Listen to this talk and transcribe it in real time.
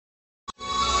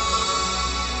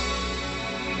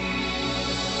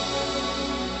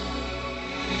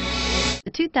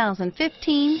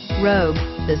2015 Rogue.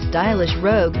 The stylish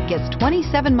Rogue gets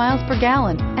 27 miles per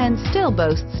gallon and still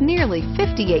boasts nearly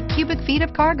 58 cubic feet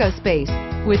of cargo space.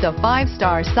 With a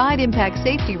 5-star side impact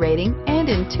safety rating and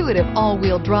intuitive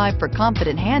all-wheel drive for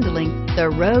confident handling, the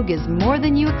Rogue is more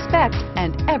than you expect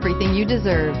and everything you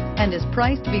deserve, and is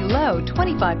priced below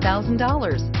 $25,000.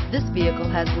 This vehicle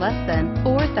has less than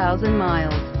 4,000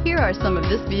 miles. Here are some of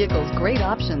this vehicle's great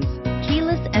options: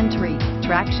 keyless entry,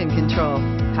 traction control,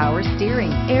 power steering,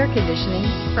 air conditioning,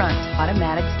 front,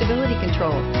 automatic stability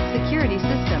control, security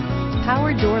system,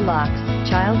 power door locks,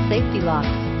 child safety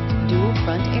locks, dual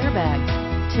front airbags,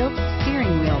 tilt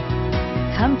steering wheel.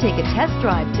 Come take a test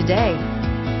drive today.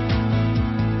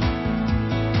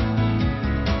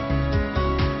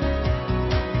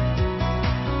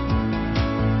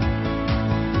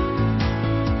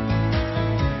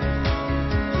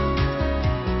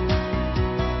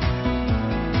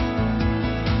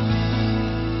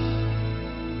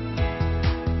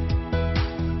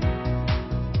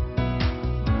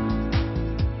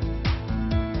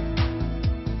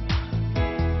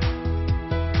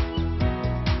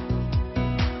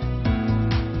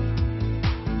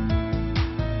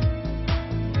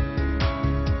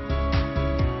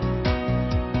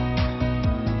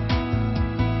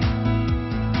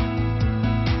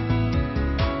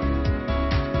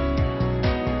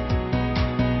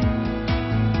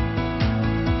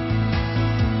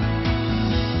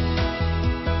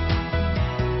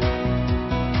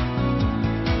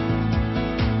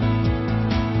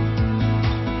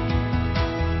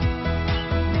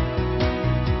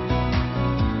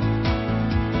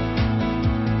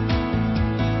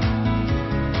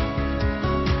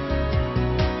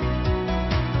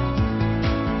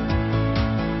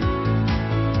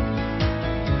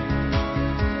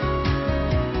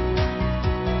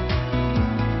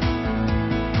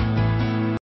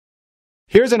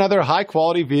 Here's another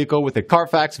high-quality vehicle with a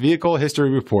Carfax Vehicle History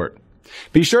Report.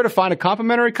 Be sure to find a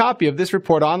complimentary copy of this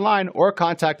report online or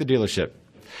contact the dealership.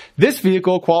 This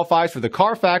vehicle qualifies for the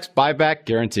Carfax Buyback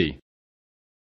Guarantee.